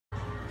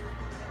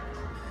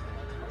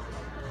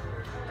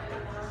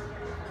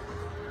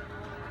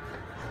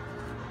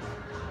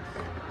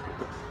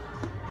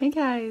Hey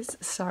guys,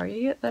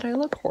 sorry that I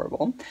look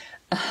horrible,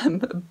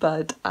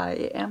 but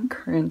I am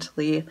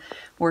currently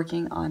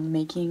working on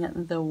making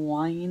the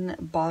wine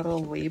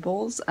bottle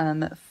labels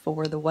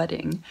for the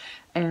wedding,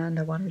 and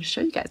I wanted to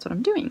show you guys what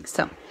I'm doing.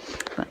 So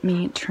let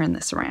me turn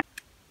this around.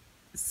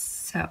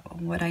 So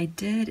what I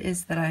did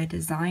is that I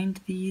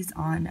designed these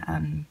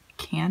on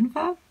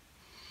Canva.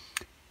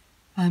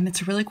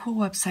 It's a really cool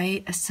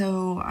website.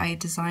 So I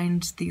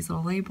designed these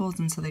little labels,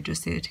 and so they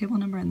just say the table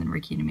number and then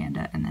Ricky and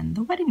Amanda and then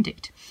the wedding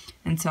date.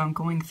 And so I'm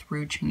going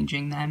through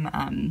changing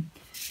them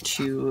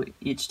to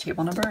each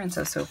table number. And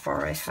so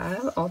far I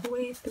have all the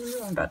way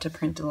through. I'm about to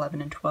print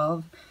 11 and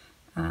 12.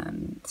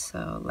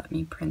 So let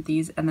me print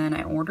these. And then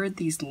I ordered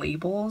these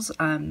labels,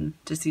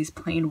 just these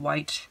plain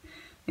white, I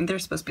think they're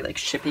supposed to be like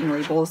shipping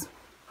labels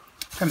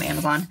from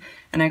Amazon,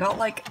 and I got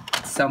like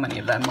so many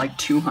of them, like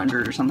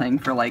 200 or something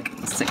for like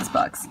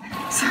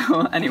 $6.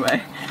 So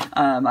anyway,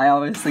 I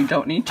obviously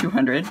don't need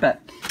 200, but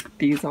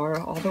these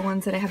are all the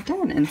ones that I have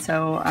done. And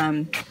so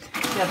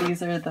yeah,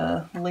 these are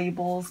the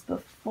labels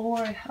before.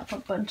 I have a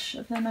bunch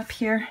of them up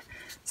here.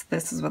 So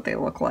this is what they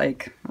look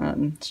like.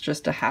 It's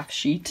just a half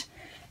sheet.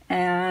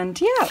 And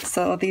yeah,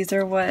 so these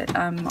are what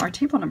our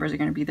table numbers are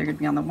going to be. They're going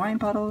to be on the wine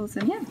bottles,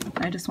 and yeah,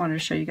 I just wanted to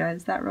show you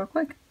guys that real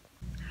quick.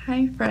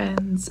 Hi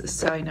friends,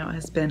 so I know it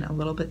has been a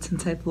little bit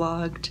since I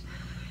vlogged,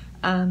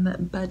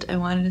 but I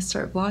wanted to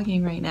start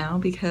vlogging right now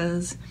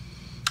because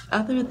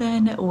other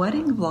than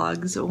wedding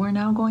vlogs, we're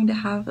now going to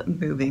have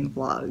moving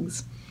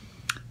vlogs.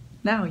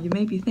 Now you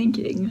may be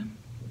thinking,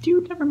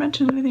 you never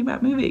mentioned anything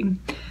about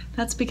moving.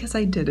 That's because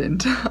I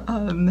didn't.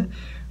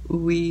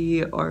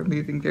 We are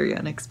moving very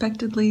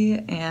unexpectedly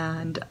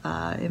and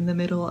in the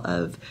middle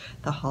of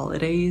the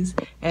holidays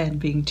and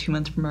being 2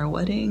 months from our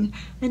wedding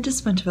and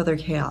just a bunch of other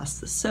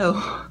chaos.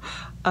 So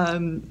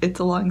it's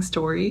a long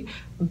story,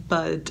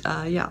 but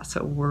yeah,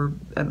 so we're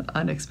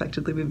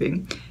unexpectedly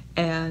moving.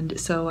 And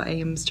so I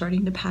am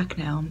starting to pack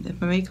now.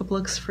 If my makeup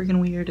looks freaking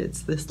weird,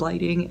 it's this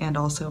lighting, and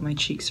also my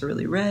cheeks are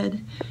really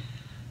red.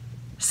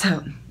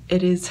 So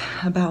it is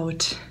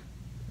about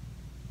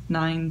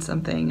 9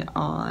 something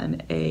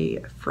on a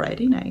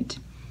Friday night,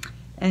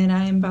 and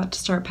I'm about to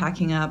start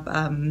packing up.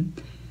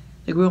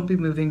 Like, we won't be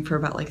moving for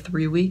about like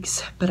 3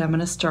 weeks, but I'm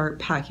gonna start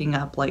packing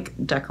up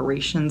like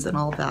decorations and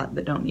all that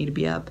don't need to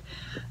be up,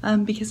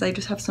 because I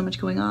just have so much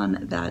going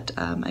on that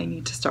I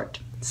need to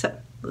start. So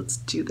let's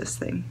do this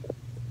thing.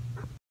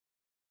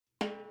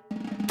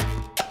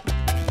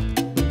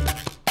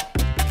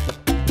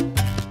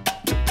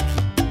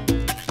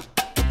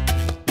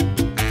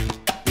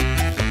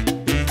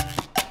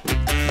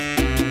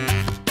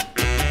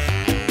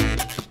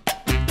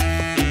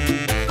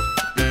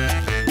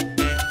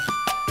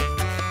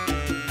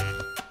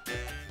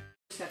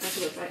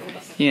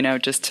 You know,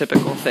 just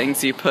typical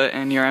things you put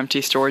in your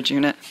empty storage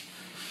unit.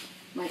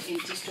 My empty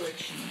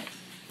storage unit.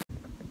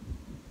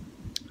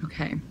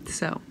 Okay,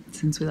 so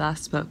since we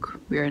last spoke,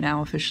 we are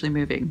now officially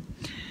moving.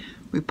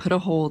 We put a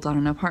hold on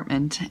an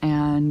apartment,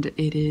 and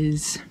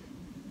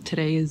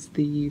today is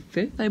the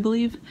 5th, I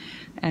believe,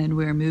 and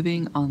we're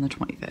moving on the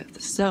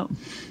 25th. So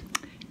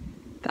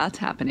that's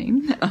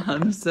happening.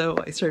 So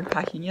I started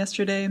packing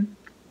yesterday.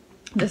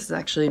 This is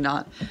actually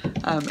not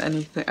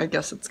anything, I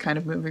guess it's kind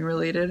of moving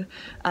related.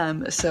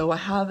 So I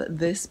have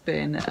this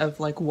bin of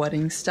like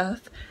wedding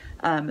stuff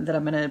that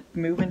I'm gonna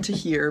move into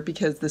here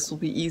because this will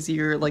be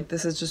easier. Like,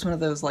 this is just one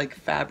of those like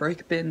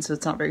fabric bins, so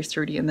it's not very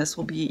sturdy, and this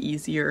will be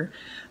easier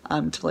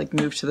to like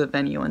move to the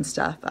venue and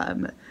stuff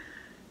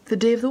the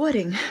day of the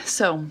wedding.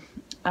 So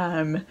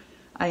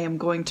I am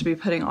going to be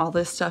putting all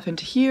this stuff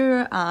into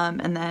here,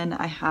 and then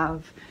I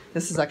have,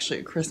 this is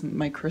actually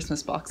my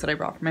Christmas box that I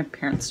brought from my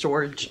parents'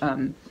 storage,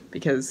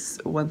 because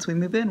once we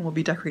move in, we'll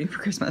be decorating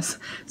for Christmas.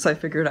 So I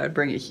figured I would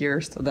bring it here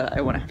so that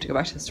I wouldn't have to go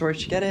back to the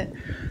storage to get it.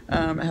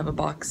 I have a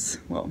box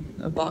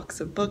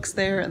of books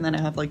there, and then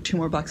I have like 2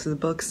 more boxes of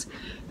books,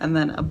 and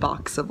then a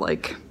box of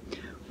like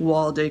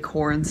wall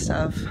decor and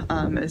stuff.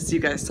 As you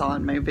guys saw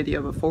in my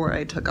video before,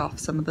 I took off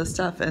some of the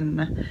stuff,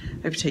 and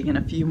I've taken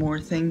a few more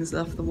things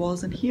off the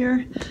walls in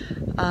here.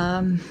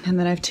 And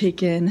then I've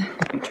taken,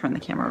 let me turn the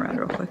camera around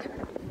real quick.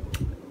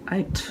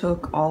 I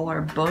took all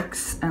our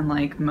books and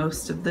like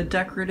most of the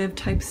decorative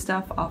type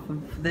stuff off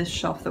of this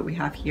shelf that we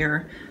have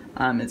here.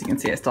 As you can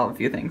see, I still have a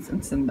few things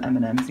and some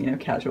M&Ms, you know,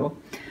 casual.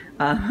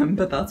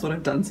 But that's what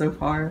I've done so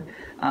far.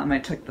 I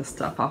took the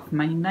stuff off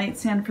my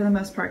nightstand for the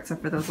most part,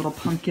 except for those little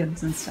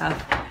pumpkins and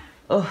stuff.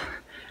 Oh,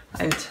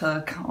 I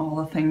took all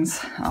the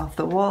things off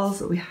the walls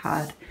that we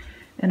had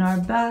in our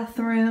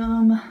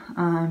bathroom.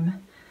 And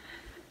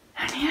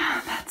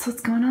yeah, that's what's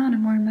going on.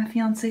 I'm wearing my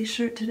fiance's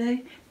shirt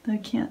today, though I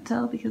can't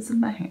tell because of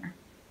my hair.